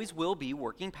and always will be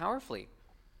working powerfully.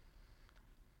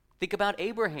 Think about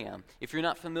Abraham. If you're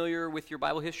not familiar with your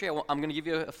Bible history, I'm going to give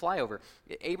you a flyover.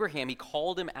 Abraham, he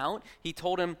called him out. He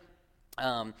told him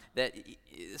that,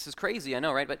 this is crazy, I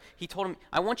know, right? But he told him,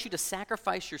 I want you to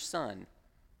sacrifice your son.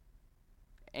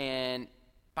 And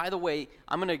by the way,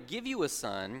 I'm going to give you a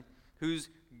son who's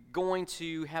going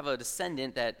to have a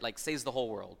descendant that saves the whole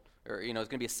world. Or, is going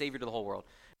to be a savior to the whole world.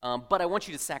 But I want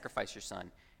you to sacrifice your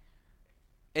son.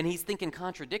 And he's thinking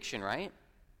contradiction, right?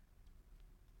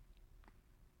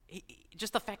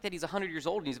 Just the fact that he's 100 years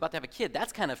old and he's about to have a kid,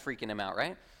 that's kind of freaking him out,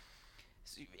 right?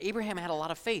 So Abraham had a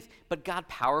lot of faith, but God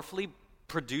powerfully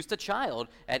produced a child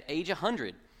at age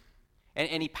 100.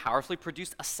 And he powerfully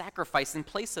produced a sacrifice in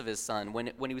place of his son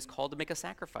when he was called to make a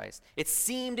sacrifice. It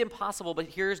seemed impossible, but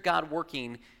here's God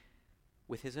working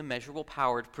with his immeasurable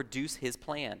power to produce his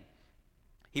plan.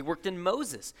 He worked in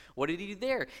Moses. What did he do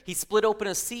there? He split open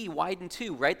a sea wide in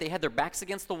two, right? They had their backs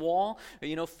against the wall.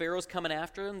 Pharaoh's coming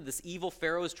after them. This evil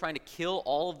Pharaoh is trying to kill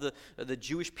all of the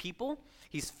Jewish people.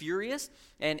 He's furious.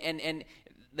 And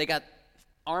they got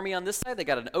army on this side. They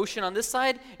got an ocean on this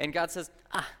side. And God says,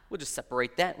 we'll just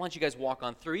separate that. Why don't you guys walk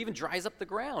on through? He even dries up the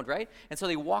ground, right? And so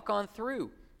they walk on through.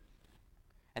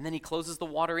 And then he closes the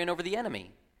water in over the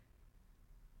enemy.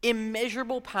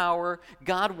 Immeasurable power,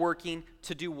 God working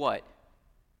to do what?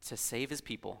 To save his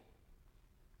people.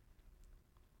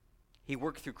 He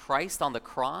worked through Christ on the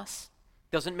cross.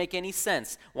 Doesn't make any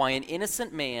sense why an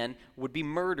innocent man would be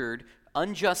murdered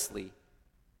unjustly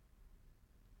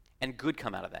and good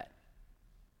come out of that.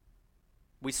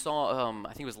 We saw,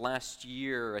 I think it was last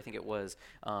year, and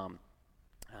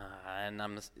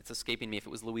it's escaping me if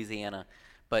it was Louisiana,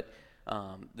 but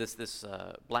this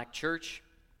black church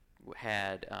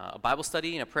had a Bible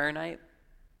study and a prayer night,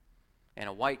 and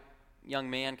a white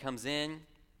young man comes in.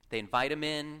 They invite him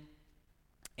in,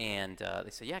 and they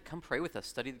say, yeah, come pray with us,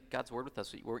 study God's word with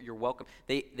us, you're welcome.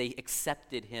 They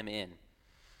accepted him in.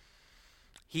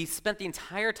 He spent the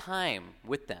entire time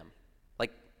with them,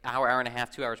 like hour, hour and a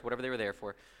half, 2 hours, whatever they were there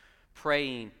for,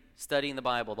 praying, studying the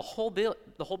Bible, the whole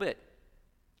bit.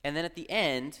 And then at the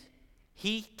end,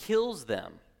 he kills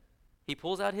them. He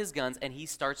pulls out his guns and he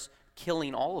starts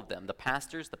killing all of them, the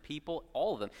pastors, the people,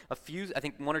 all of them. A few, I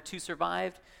think 1 or 2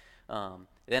 survived.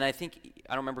 Then I don't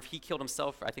remember if he killed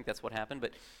himself. I think that's what happened.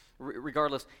 But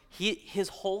regardless, his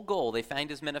whole goal, they found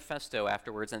his manifesto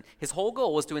afterwards, and his whole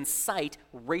goal was to incite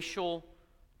racial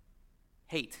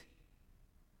hate.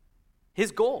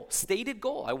 His goal, stated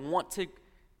goal, I want to,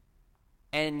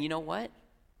 and you know what?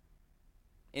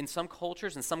 In some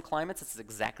cultures, in some climates, this is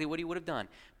exactly what he would have done.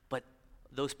 But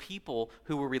those people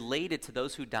who were related to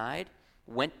those who died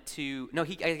I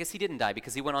guess he didn't die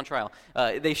because he went on trial.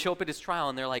 They show up at his trial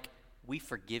and they're like, we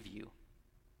forgive you.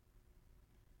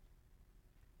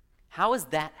 How is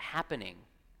that happening?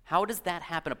 How does that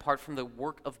happen apart from the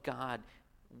work of God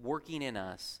working in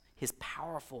us, his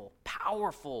powerful,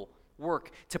 powerful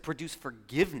work to produce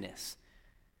forgiveness,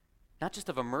 not just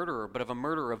of a murderer, but of a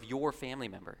murderer of your family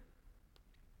member?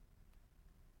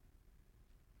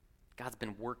 God's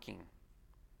been working.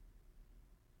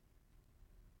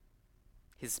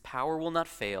 His power will not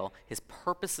fail. His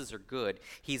purposes are good.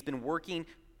 He's been working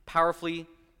powerfully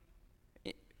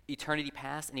eternity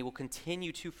past, and he will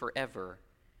continue to forever.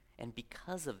 And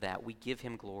because of that, we give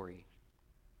him glory.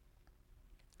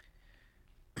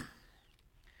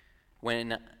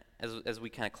 As we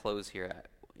kind of close here,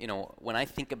 when I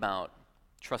think about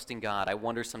trusting God, I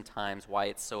wonder sometimes why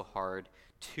it's so hard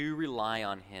to rely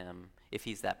on him if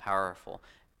he's that powerful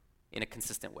in a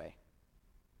consistent way.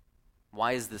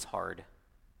 Why is this hard?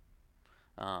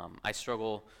 I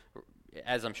struggle,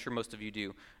 as I'm sure most of you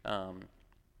do,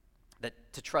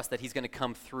 to trust that he's going to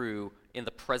come through in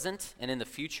the present and in the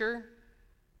future.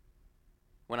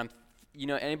 When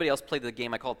anybody else played the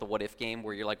game, I call it the what if game,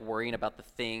 where you're like worrying about the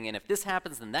thing, and if this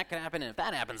happens, then that could happen, and if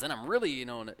that happens, then I'm really, in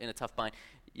a tough bind.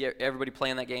 Yeah, everybody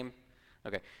playing that game?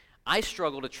 Okay. I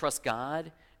struggle to trust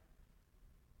God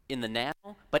in the now,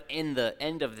 but in the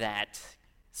end of that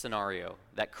scenario,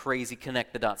 that crazy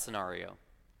connect the dots scenario,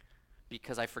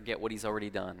 because I forget what he's already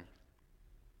done.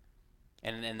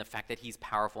 And the fact that he's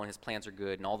powerful and his plans are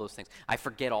good and all those things. I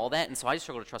forget all that, and so I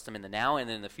struggle to trust him in the now and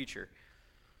in the future.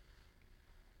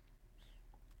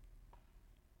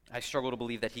 I struggle to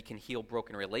believe that he can heal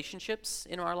broken relationships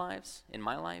in our lives, in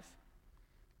my life,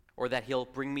 or that he'll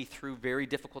bring me through very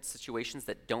difficult situations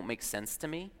that don't make sense to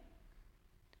me.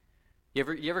 You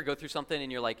ever go through something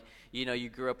and you're like, you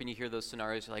grew up and you hear those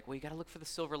scenarios, you're like, well, you got to look for the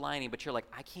silver lining, but you're like,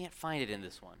 I can't find it in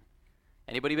this one.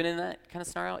 Anybody been in that kind of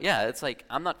scenario? Yeah, it's like,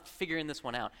 I'm not figuring this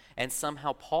one out. And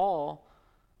somehow Paul,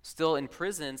 still in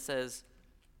prison, says,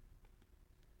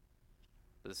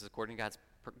 this is according to God's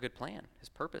good plan, his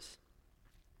purpose.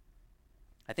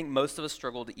 I think most of us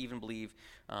struggle to even believe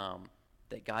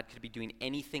that God could be doing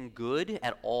anything good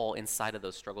at all inside of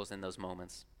those struggles in those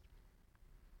moments.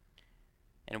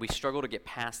 And we struggle to get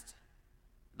past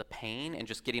the pain and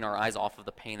just getting our eyes off of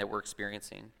the pain that we're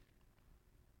experiencing.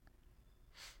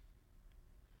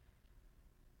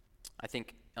 I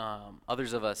think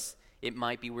others of us, it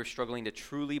might be we're struggling to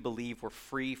truly believe we're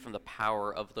free from the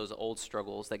power of those old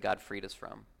struggles that God freed us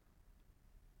from.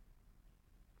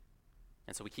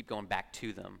 And so we keep going back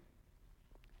to them.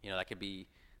 That could be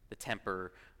the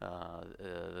temper,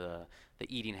 the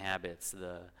eating habits,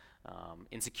 the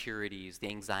insecurities, the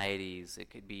anxieties.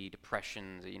 It could be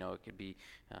depression. It could be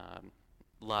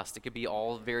lust. It could be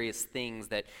all various things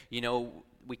that,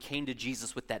 we came to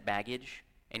Jesus with that baggage,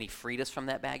 and he freed us from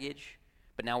that baggage.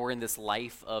 But now we're in this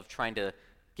life of trying to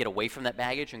get away from that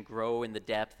baggage and grow in the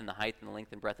depth and the height and the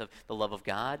length and breadth of the love of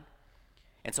God.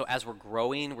 And so as we're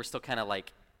growing, we're still kind of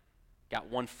like got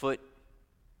 1 foot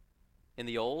in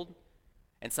the old.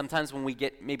 And sometimes when we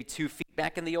get maybe 2 feet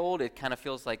back in the old, it kind of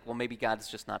feels like, well, maybe God's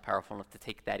just not powerful enough to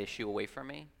take that issue away from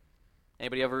me.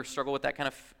 Anybody ever struggle with that kind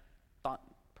of thought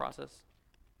process?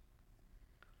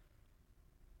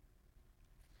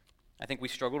 I think we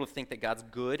struggle to think that God's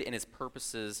good and his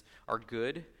purposes are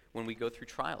good when we go through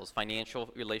trials, financial,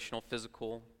 relational,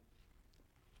 physical.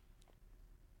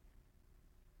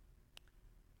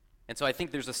 And so I think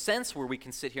there's a sense where we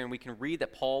can sit here and we can read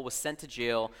that Paul was sent to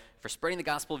jail for spreading the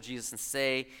gospel of Jesus and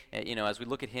say, as we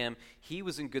look at him, he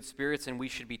was in good spirits and we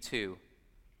should be too.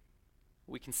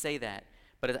 We can say that.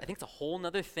 But I think it's a whole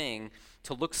other thing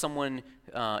to look someone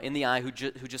in the eye who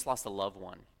just lost a loved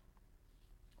one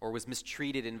or was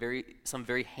mistreated in some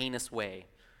very heinous way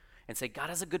and say, God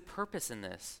has a good purpose in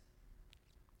this.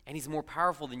 And he's more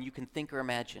powerful than you can think or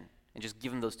imagine. And just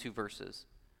give him those 2 verses.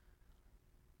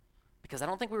 Because I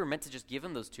don't think we were meant to just give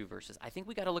him those 2 verses. I think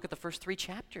we got to look at the first 3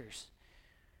 chapters.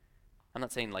 I'm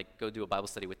not saying like go do a Bible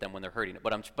study with them when they're hurting,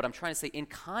 but I'm trying to say in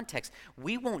context,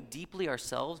 we won't deeply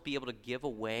ourselves be able to give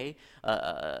away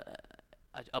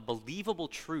a believable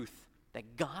truth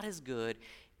that God is good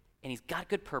and he's got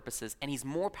good purposes and he's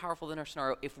more powerful than our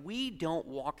scenario if we don't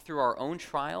walk through our own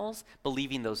trials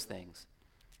believing those things.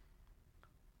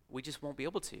 We just won't be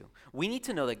able to. We need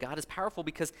to know that God is powerful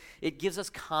because it gives us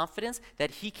confidence that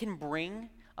he can bring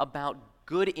about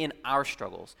good in our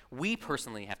struggles. We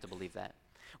personally have to believe that.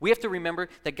 We have to remember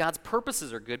that God's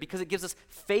purposes are good because it gives us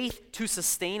faith to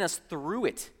sustain us through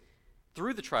it,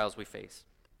 through the trials we face.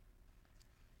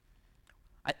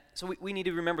 So we need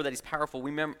to remember that he's powerful.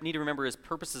 We need to remember his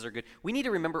purposes are good. We need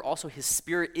to remember also his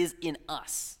spirit is in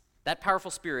us. That powerful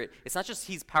spirit, it's not just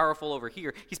he's powerful over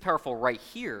here, he's powerful right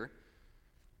here.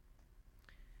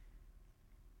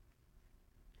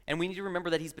 And we need to remember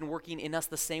that he's been working in us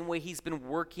the same way he's been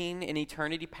working in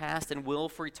eternity past and will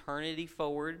for eternity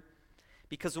forward.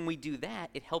 Because when we do that,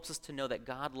 it helps us to know that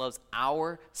God loves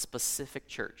our specific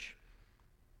church,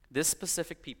 this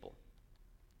specific people.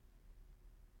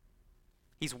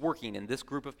 He's working in this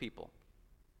group of people.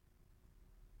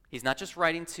 He's not just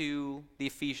writing to the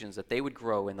Ephesians that they would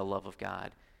grow in the love of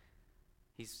God.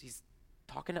 He's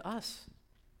talking to us.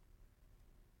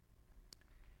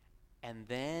 And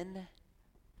then,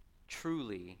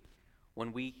 truly,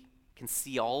 when we can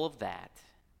see all of that,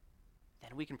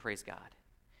 then we can praise God.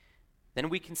 Then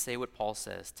we can say what Paul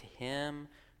says, to him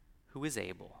who is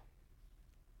able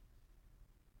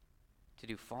to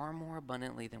do far more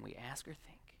abundantly than we ask or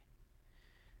think,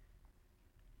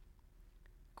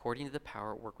 according to the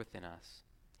power at work within us,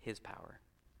 his power.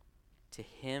 To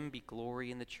him be glory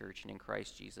in the church and in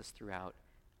Christ Jesus throughout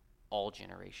all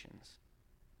generations,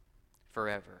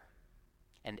 forever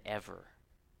and ever.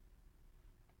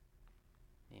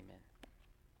 Amen.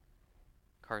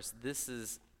 Cars, this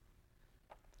is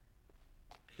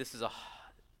a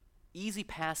easy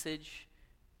passage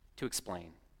to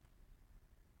explain.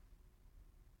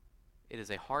 It is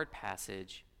a hard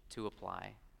passage to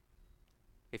apply.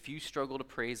 If you struggle to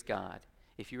praise God,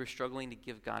 if you are struggling to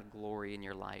give God glory in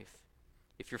your life,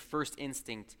 if your first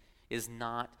instinct is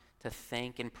not to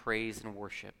thank and praise and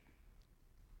worship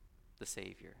the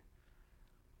Savior,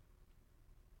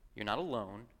 you're not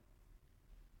alone,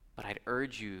 but I'd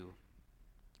urge you,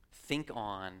 think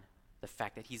on the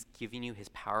fact that he's giving you his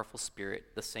powerful spirit,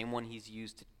 the same one he's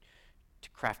used to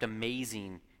craft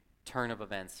amazing turn of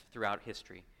events throughout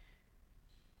history,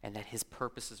 and that his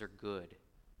purposes are good.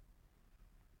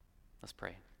 Let's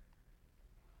pray.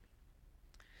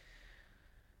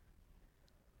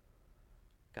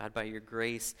 God, by your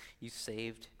grace, you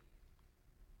saved.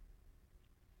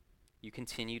 You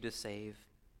continue to save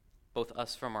both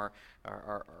us from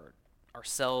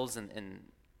ourselves and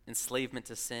enslavement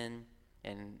to sin,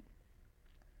 and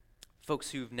folks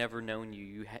who've never known you.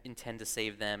 You intend to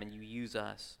save them, and you use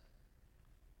us.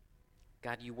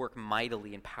 God, you work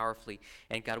mightily and powerfully,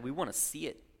 and God, we want to see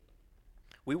it.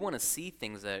 We want to see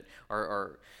things that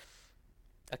are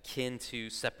akin to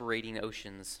separating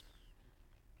oceans,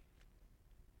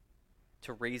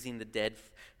 to raising the dead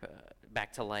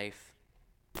back to life.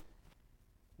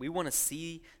 We want to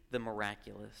see the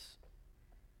miraculous.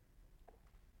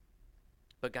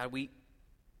 But God, we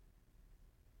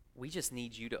just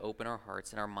need you to open our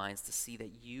hearts and our minds to see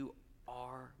that you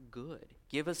are good.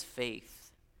 Give us faith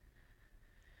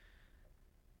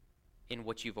in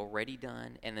what you've already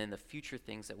done and in the future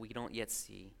things that we don't yet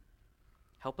see.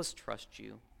 Help us trust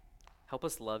you. Help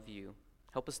us love you.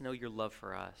 Help us know your love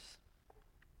for us.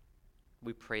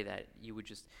 We pray that you would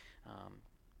just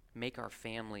make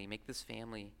this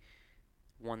family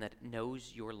one that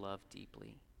knows your love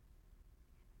deeply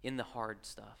in the hard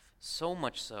stuff. So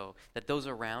much so that those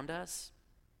around us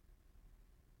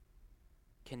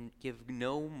can give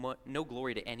no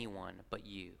glory to anyone but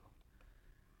you.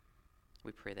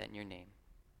 We pray that in your name.